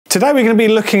Today we're going to be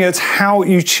looking at how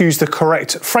you choose the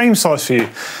correct frame size for you.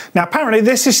 Now apparently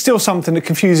this is still something that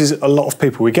confuses a lot of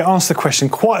people. We get asked the question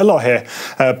quite a lot here,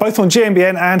 both on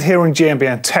GMBN and here on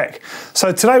GMBN Tech.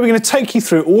 So today we're going to take you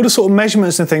through all the sort of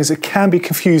measurements and things that can be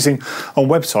confusing on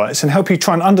websites and help you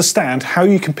try and understand how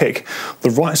you can pick the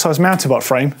right size mountain bike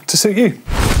frame to suit you.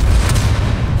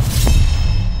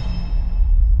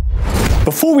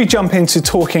 Before we jump into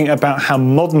talking about how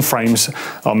modern frames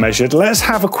are measured, let's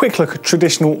have a quick look at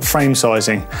traditional frame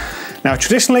sizing. Now,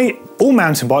 traditionally, all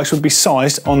mountain bikes would be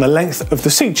sized on the length of the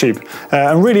seat tube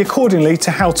and really accordingly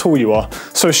to how tall you are.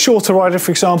 So a shorter rider,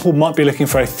 for example, might be looking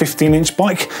for a 15-inch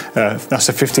bike. That's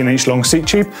a 15-inch long seat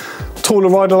tube. Taller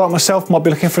rider like myself might be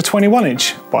looking for a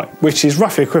 21-inch bike, which is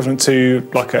roughly equivalent to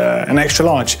like an extra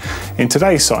large in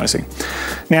today's sizing.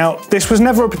 Now, this was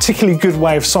never a particularly good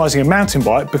way of sizing a mountain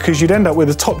bike because you'd end up with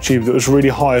a top tube that was really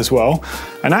high as well.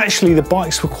 And actually the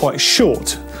bikes were quite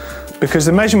short, because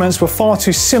the measurements were far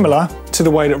too similar to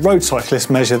the way that road cyclists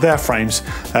measure their frames.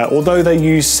 Although they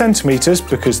use centimetres,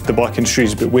 because the bike industry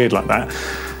is a bit weird like that,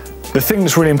 the thing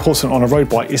that's really important on a road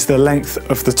bike is the length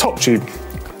of the top tube.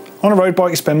 On a road bike,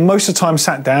 you spend most of the time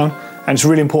sat down, and it's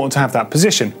really important to have that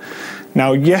position.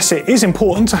 Now, yes, it is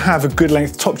important to have a good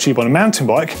length top tube on a mountain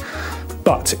bike,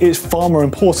 but it's far more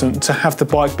important to have the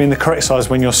bike being the correct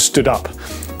size when you're stood up.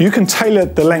 You can tailor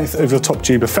the length of your top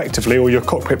tube effectively, or your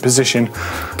cockpit position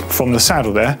from the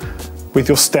saddle there, with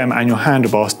your stem and your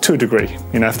handlebars to a degree.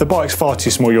 You know, if the bike's far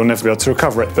too small, you'll never be able to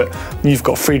recover it, but you've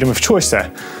got freedom of choice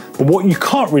there. But what you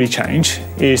can't really change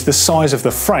is the size of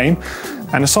the frame,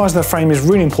 and the size of the frame is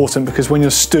really important because when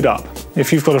you're stood up,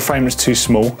 if you've got a frame that's too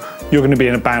small, you're going to be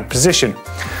in a bad position.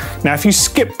 Now, if you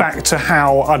skip back to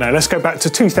how, I don't know, let's go back to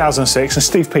 2006, and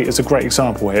Steve Peter's a great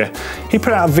example here. He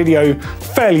put out a video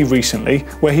fairly recently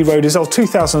where he rode his old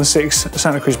 2006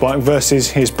 Santa Cruz bike versus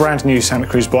his brand new Santa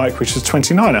Cruz bike, which is a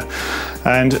 29er.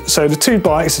 And so the two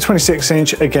bikes, the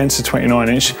 26-inch against the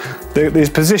 29-inch,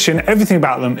 the position, everything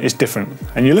about them is different.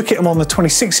 And you look at him on the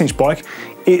 26-inch bike,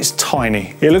 it's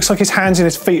tiny. It looks like his hands and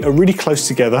his feet are really close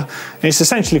together, and it's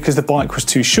essentially because the bike was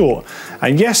too short.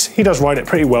 And yes, he does ride it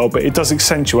pretty well, but it does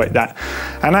accentuate that.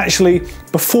 And actually,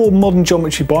 before modern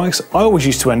geometry bikes, I always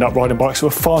used to end up riding bikes that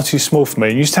were far too small for me.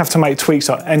 And used to have to make tweaks,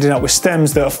 like ending up with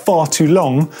stems that are far too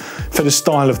long for the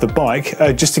style of the bike,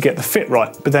 just to get the fit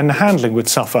right. But then the handling would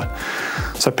suffer.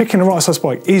 So picking the right size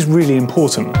bike is really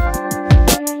important.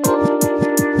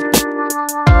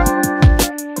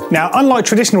 Now, unlike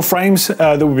traditional frames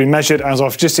that would be measured, as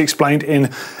I've just explained, in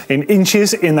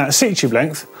inches in that seat tube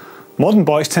length, modern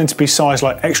bikes tend to be sized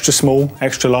like extra small,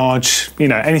 extra large, you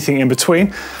know, anything in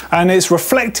between. And it's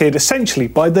reflected essentially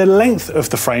by the length of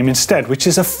the frame instead, which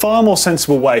is a far more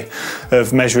sensible way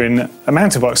of measuring a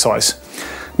mountain bike size.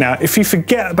 Now, if you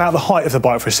forget about the height of the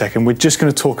bike for a second, we're just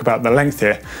going to talk about the length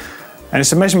here. And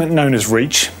it's a measurement known as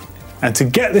reach. And to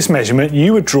get this measurement,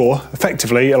 you would draw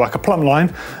effectively like a plumb line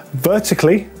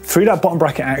vertically through that bottom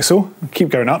bracket axle, keep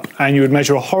going up, and you would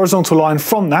measure a horizontal line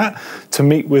from that to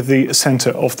meet with the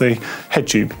center of the head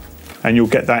tube. And you'll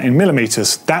get that in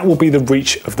millimeters. That will be the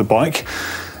reach of the bike.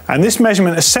 And this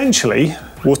measurement essentially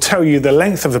will tell you the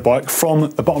length of the bike from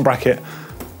the bottom bracket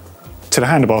to the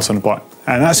handlebars on the bike.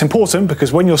 And that's important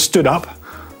because when you're stood up,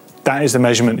 that is the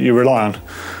measurement that you rely on.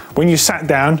 When you sat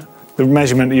down, the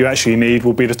measurement that you actually need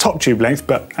will be the top tube length,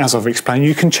 but as I've explained,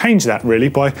 you can change that really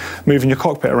by moving your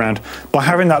cockpit around. By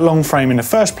having that long frame in the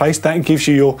first place, that gives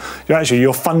you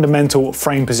your fundamental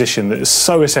frame position that is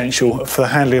so essential for the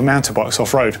handling of mountain bikes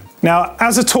off-road. Now,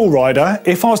 as a tall rider,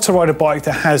 if I was to ride a bike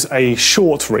that has a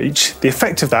short reach, the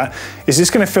effect of that is it's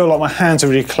going to feel like my hands are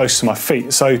really close to my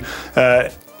feet. So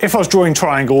if I was drawing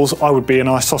triangles, I would be an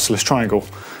isosceles triangle.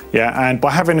 Yeah, and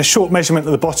by having a short measurement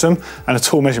at the bottom and a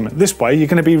tall measurement this way, you're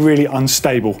going to be really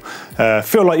unstable.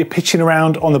 Feel like you're pitching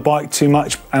around on the bike too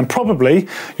much, and probably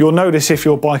you'll notice if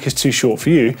your bike is too short for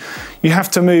you, you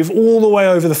have to move all the way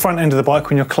over the front end of the bike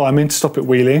when you're climbing to stop it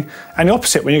wheeling, and the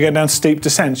opposite when you go down steep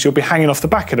descents, you'll be hanging off the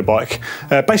back of the bike,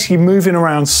 basically moving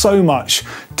around so much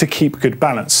to keep good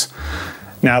balance.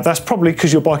 Now, that's probably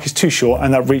because your bike is too short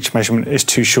and that reach measurement is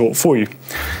too short for you.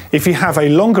 If you have a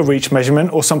longer reach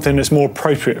measurement or something that's more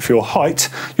appropriate for your height,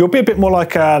 you'll be a bit more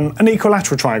like an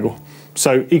equilateral triangle.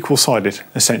 So equal-sided,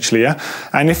 essentially, yeah?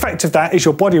 And the effect of that is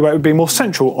your body weight would be more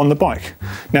central on the bike.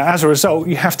 Now, as a result,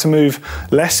 you have to move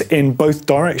less in both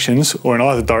directions, or in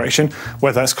either direction,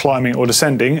 whether that's climbing or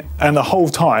descending, and the whole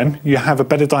time you have a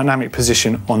better dynamic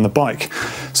position on the bike.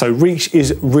 So reach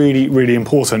is really, really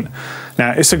important.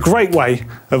 Now, it's a great way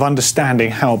of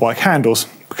understanding how a bike handles,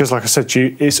 because like I said to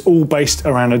you, it's all based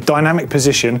around a dynamic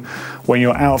position when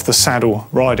you're out of the saddle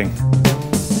riding.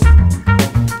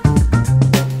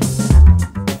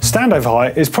 Standover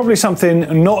height is probably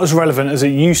something not as relevant as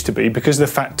it used to be because of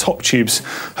the fact top tubes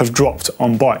have dropped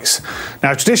on bikes.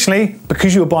 Now traditionally,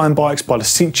 because you were buying bikes by the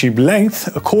seat tube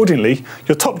length, accordingly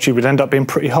your top tube would end up being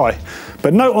pretty high.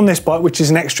 But note on this bike, which is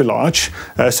an extra large,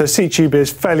 so seat tube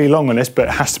is fairly long on this, but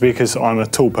it has to be because I'm a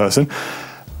tall person.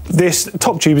 This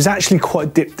top tube is actually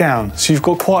quite dipped down, so you've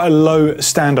got quite a low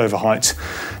standover height.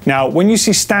 Now, when you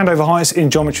see standover heights in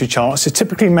geometry charts, it's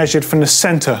typically measured from the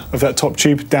center of that top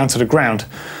tube down to the ground.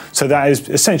 So that is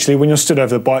essentially when you're stood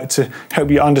over the bike to help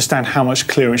you understand how much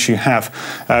clearance you have.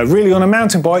 Really on a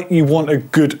mountain bike, you want a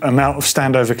good amount of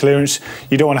standover clearance.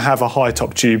 You don't want to have a high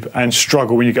top tube and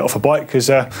struggle when you get off a bike because,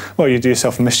 well, you do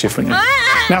yourself a mischief, wouldn't you?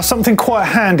 Now, something quite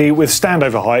handy with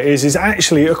standover height is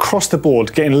actually across the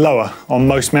board getting lower on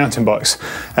most mountain bikes.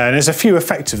 And there's a few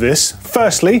effects of this.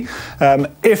 Firstly,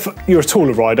 if you're a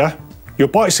taller rider, your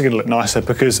bikes are going to look nicer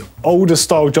because older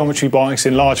style geometry bikes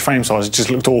in large frame sizes just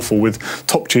looked awful with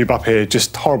top tube up here,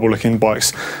 just horrible looking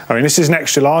bikes. I mean, this is an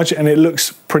extra large and it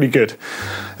looks pretty good.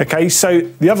 Okay, so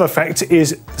the other effect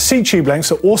is seat tube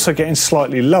lengths are also getting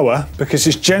slightly lower because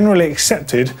it's generally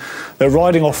accepted that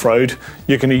riding off-road,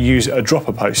 you're going to use a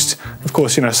dropper post. Of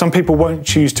course, you know, some people won't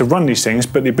choose to run these things,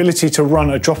 but the ability to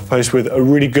run a dropper post with a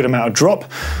really good amount of drop,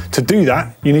 to do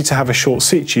that, you need to have a short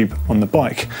seat tube on the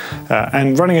bike.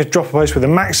 And running a dropper post with the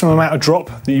maximum amount of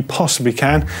drop that you possibly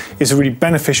can is a really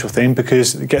beneficial thing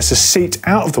because it gets the seat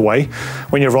out of the way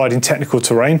when you're riding technical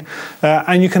terrain,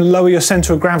 and you can lower your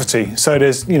center of gravity. So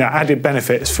there's, you know, added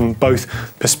benefits from both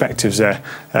perspectives there.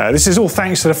 This is all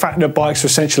thanks to the fact that bikes are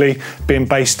essentially being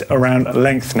based around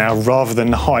length now rather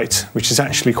than the height, which is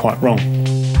actually quite wrong.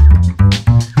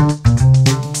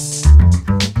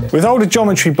 With older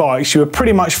geometry bikes, you were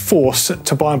pretty much forced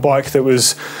to buy a bike that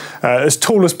was as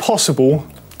tall as possible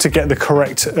to get the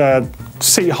correct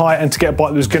seat height and to get a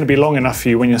bike that was going to be long enough for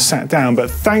you when you're sat down. But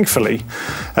thankfully,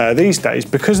 these days,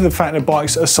 because of the fact that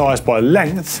bikes are sized by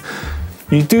length,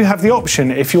 you do have the option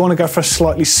if you want to go for a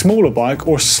slightly smaller bike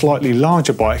or a slightly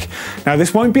larger bike. Now,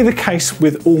 this won't be the case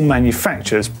with all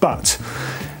manufacturers, but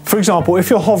for example, if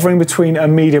you're hovering between a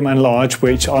medium and large,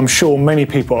 which I'm sure many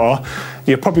people are,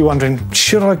 you're probably wondering,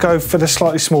 should I go for the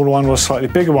slightly smaller one or a slightly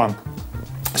bigger one?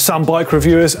 Some bike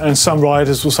reviewers and some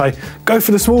riders will say, go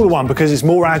for the smaller one because it's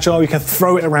more agile, you can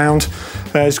throw it around,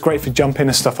 it's great for jumping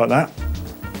and stuff like that.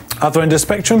 Other end of the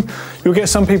spectrum, you'll get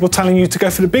some people telling you to go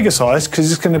for the bigger size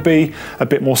because it's going to be a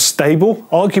bit more stable,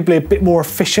 arguably a bit more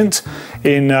efficient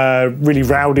in really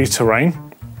rowdy terrain.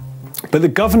 But the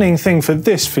governing thing for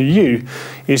this, for you,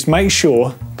 is make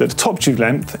sure that the top tube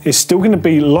length is still going to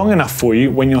be long enough for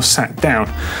you when you're sat down.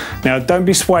 Now, don't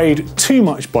be swayed too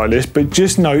much by this, but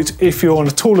just note if you're on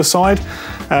the taller side,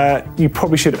 you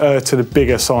probably should err to the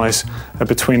bigger size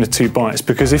between the two bikes,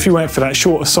 because if you went for that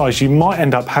shorter size, you might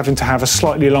end up having to have a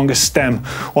slightly longer stem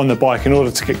on the bike in order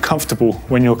to get comfortable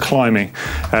when you're climbing.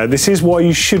 This is why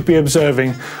you should be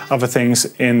observing other things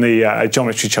in the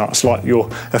geometry charts, like your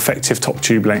effective top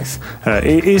tube length.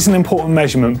 It is an important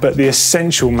measurement, but the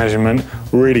essential measurement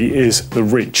really is the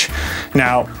reach.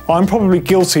 Now, I'm probably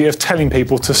guilty of telling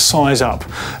people to size up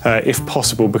if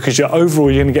possible, because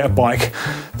overall you're going to get a bike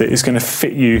that is going to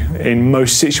fit you in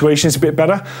most situations a bit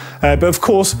better. But of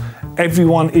course,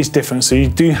 everyone is different, so you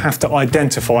do have to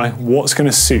identify what's going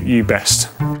to suit you best.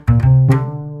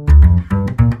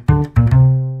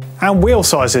 And wheel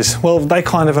sizes, well, they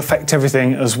kind of affect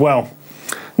everything as well.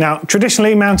 Now,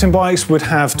 traditionally, mountain bikes would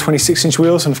have 26-inch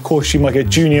wheels, and of course you might get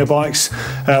junior bikes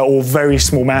or very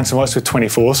small mountain bikes with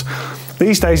 24s.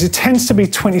 These days, it tends to be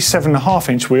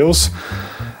 27.5-inch wheels,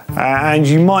 and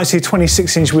you might see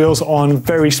 26-inch wheels on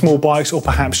very small bikes or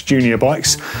perhaps junior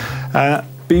bikes.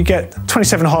 But you get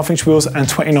 27.5-inch wheels and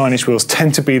 29-inch wheels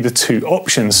tend to be the two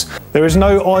options. There is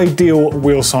no ideal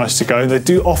wheel size to go. They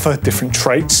do offer different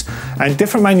traits, and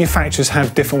different manufacturers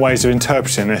have different ways of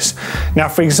interpreting this. Now,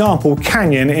 for example,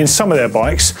 Canyon in some of their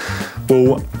bikes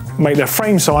will make their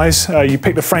frame size, you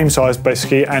pick the frame size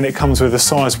basically, and it comes with a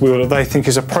size wheel that they think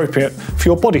is appropriate for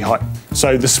your body height.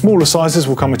 So the smaller sizes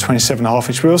will come with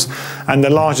 27.5-inch wheels, and the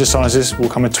larger sizes will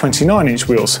come with 29-inch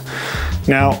wheels.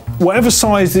 Now, whatever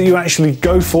size that you actually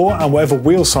go for and whatever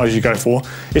wheel size you go for,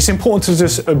 it's important to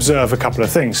just observe a couple of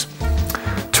things.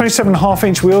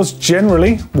 27.5-inch wheels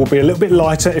generally will be a little bit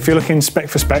lighter if you're looking spec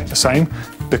for spec the same,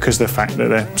 because of the fact that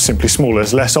they're simply smaller,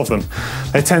 there's less of them.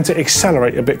 They tend to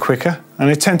accelerate a bit quicker and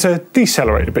they tend to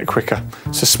decelerate a bit quicker.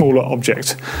 It's a smaller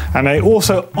object. And they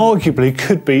also arguably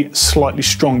could be slightly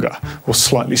stronger or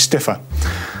slightly stiffer.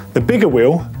 The bigger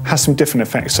wheel has some different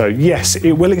effects. So yes,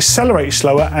 it will accelerate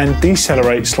slower and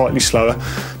decelerate slightly slower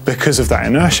because of that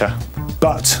inertia.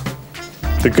 But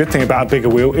the good thing about a bigger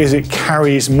wheel is it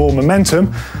carries more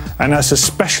momentum, and that's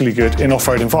especially good in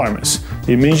off-road environments.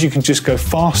 It means you can just go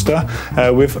faster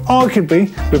with arguably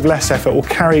with less effort or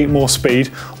carry more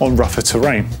speed on rougher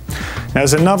terrain. Now,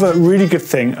 there's another really good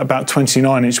thing about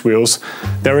 29-inch wheels.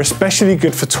 They're especially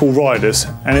good for tall riders,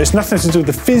 and it's nothing to do with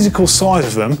the physical size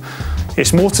of them.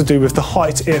 It's more to do with the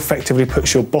height it effectively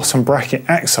puts your bottom bracket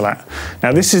axle at.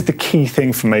 Now, this is the key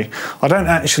thing for me. I don't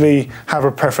actually have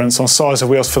a preference on size of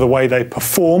wheels for the way they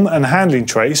perform and handling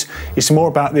traits. It's more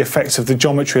about the effects of the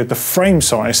geometry of the frame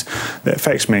size that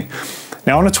affects me.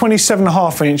 Now, on a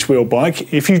 27.5-inch wheel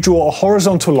bike, if you draw a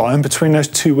horizontal line between those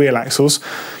two wheel axles,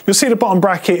 you'll see the bottom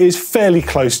bracket is fairly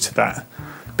close to that.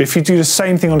 But if you do the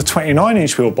same thing on a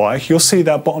 29-inch wheel bike, you'll see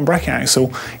that bottom bracket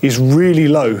axle is really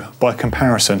low by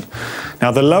comparison.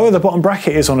 Now, the lower the bottom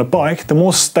bracket is on a bike, the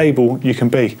more stable you can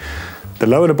be. The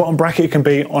lower the bottom bracket can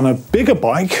be on a bigger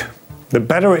bike, the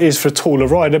better it is for a taller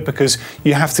rider, because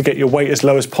you have to get your weight as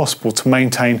low as possible to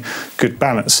maintain good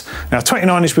balance. Now,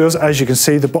 29-inch wheels, as you can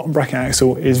see, the bottom bracket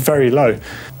axle is very low,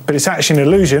 but it's actually an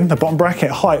illusion. The bottom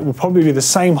bracket height will probably be the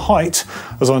same height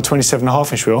as on a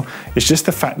 27.5-inch wheel. It's just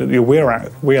the fact that your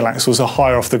wheel axles are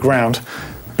higher off the ground,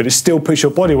 but it still puts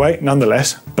your body weight,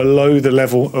 nonetheless, below the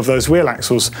level of those wheel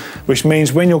axles, which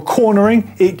means when you're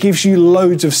cornering, it gives you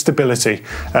loads of stability,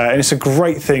 and it's a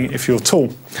great thing if you're tall.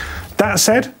 That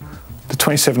said, the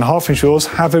 27.5-inch wheels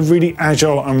have a really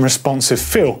agile and responsive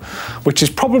feel, which is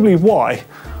probably why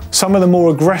some of the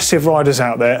more aggressive riders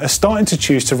out there are starting to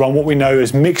choose to run what we know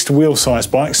as mixed wheel size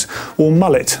bikes or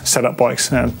mullet setup bikes.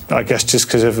 Now, I guess just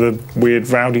because of the weird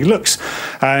rowdy looks.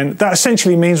 And that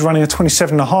essentially means running a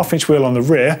 27.5-inch wheel on the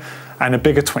rear and a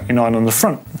bigger 29 on the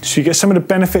front. So you get some of the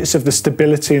benefits of the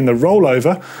stability and the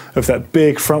rollover of that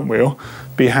big front wheel,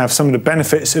 but you have some of the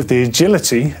benefits of the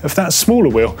agility of that smaller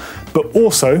wheel, but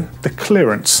also the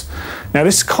clearance. Now,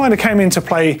 this kind of came into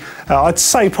play, I'd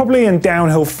say probably in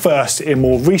downhill first in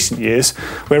more recent years,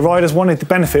 where riders wanted the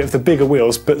benefit of the bigger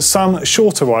wheels, but some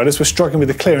shorter riders were struggling with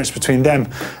the clearance between them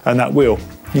and that wheel.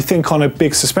 You think on a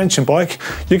big suspension bike,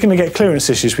 you're going to get clearance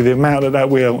issues with the amount that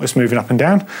wheel is moving up and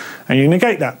down, and you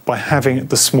negate that by having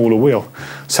the smaller wheel.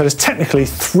 So there's technically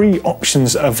 3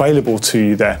 options available to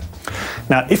you there.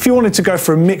 Now, if you wanted to go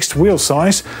for a mixed wheel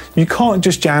size, you can't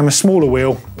just jam a smaller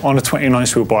wheel on a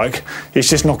 29-inch wheel bike. It's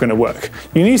just not going to work.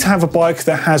 You need to have a bike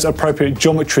that has appropriate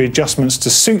geometry adjustments to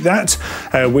suit that,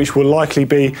 which will likely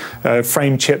be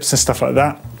frame chips and stuff like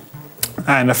that.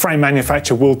 And a frame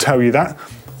manufacturer will tell you that,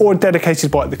 or a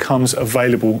dedicated bike that comes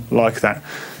available like that.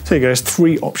 So there you go, there's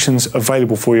 3 options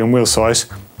available for you in wheel size,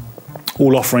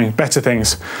 all offering better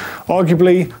things.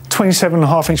 Arguably,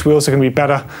 27.5-inch wheels are going to be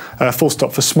better, full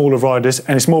stop, for smaller riders,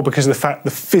 and it's more because of the fact the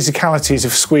physicalities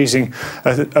of squeezing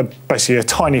basically a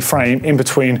tiny frame in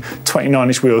between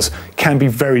 29-inch wheels can be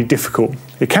very difficult.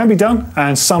 It can be done,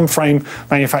 and some frame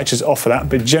manufacturers offer that,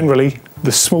 but generally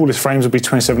the smallest frames will be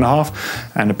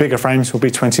 27.5 and the bigger frames will be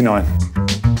 29.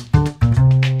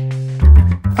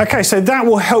 Okay, so that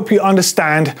will help you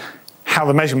understand how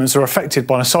the measurements are affected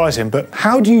by the sizing, but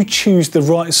how do you choose the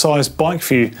right size bike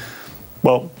for you?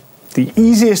 Well, the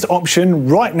easiest option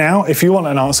right now, if you want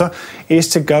an answer, is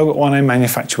to go on a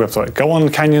manufacturer website. Go on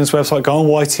Canyon's website, go on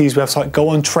YT's website, go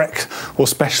on Trek or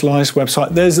Specialized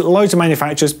website. There's loads of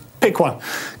manufacturers, pick one.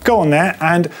 Go on there,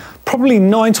 and probably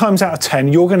 9 times out of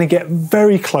 10, you're going to get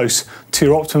very close to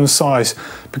your optimum size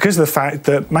because of the fact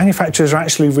that manufacturers are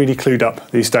actually really clued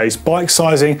up these days. Bike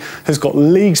sizing has got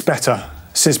leagues better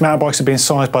since mountain bikes are being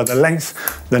sized by the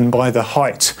length than by the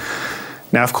height.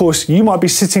 Now, of course, you might be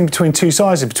sitting between 2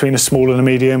 sizes, between a small and a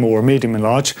medium, or a medium and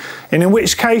large, and in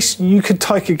which case you could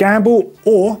take a gamble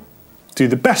or do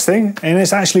the best thing, and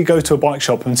it's actually go to a bike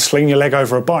shop and sling your leg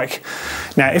over a bike.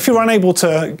 Now, if you're unable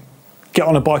to get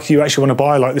on a bike you actually want to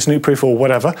buy, like the Snoot Proof or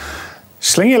whatever,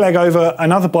 sling your leg over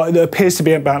another bike that appears to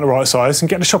be about the right size and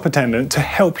get a shop attendant to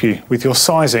help you with your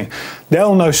sizing.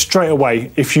 They'll know straight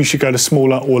away if you should go the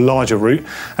smaller or larger route,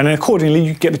 and then accordingly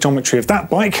you get the geometry of that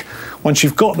bike. Once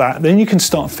you've got that, then you can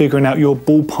start figuring out your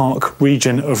ballpark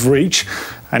region of reach,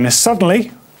 and then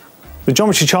suddenly the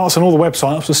geometry charts on all the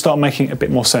websites will start making a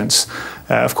bit more sense.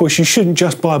 Of course, you shouldn't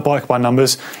just buy a bike by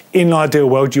numbers. In an ideal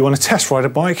world, you want to test ride a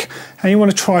bike and you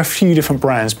want to try a few different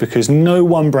brands, because no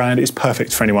one brand is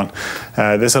perfect for anyone.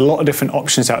 There's a lot of different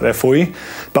options out there for you,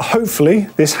 but hopefully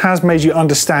this has made you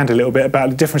understand a little bit about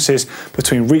the differences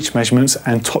between reach measurements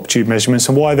and top tube measurements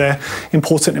and why they're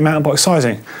important in mountain bike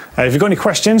sizing. If you've got any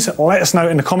questions, let us know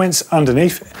in the comments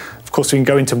underneath. Of course, we can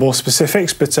go into more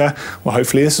specifics, but well,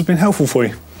 hopefully this has been helpful for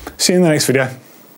you. See you in the next video.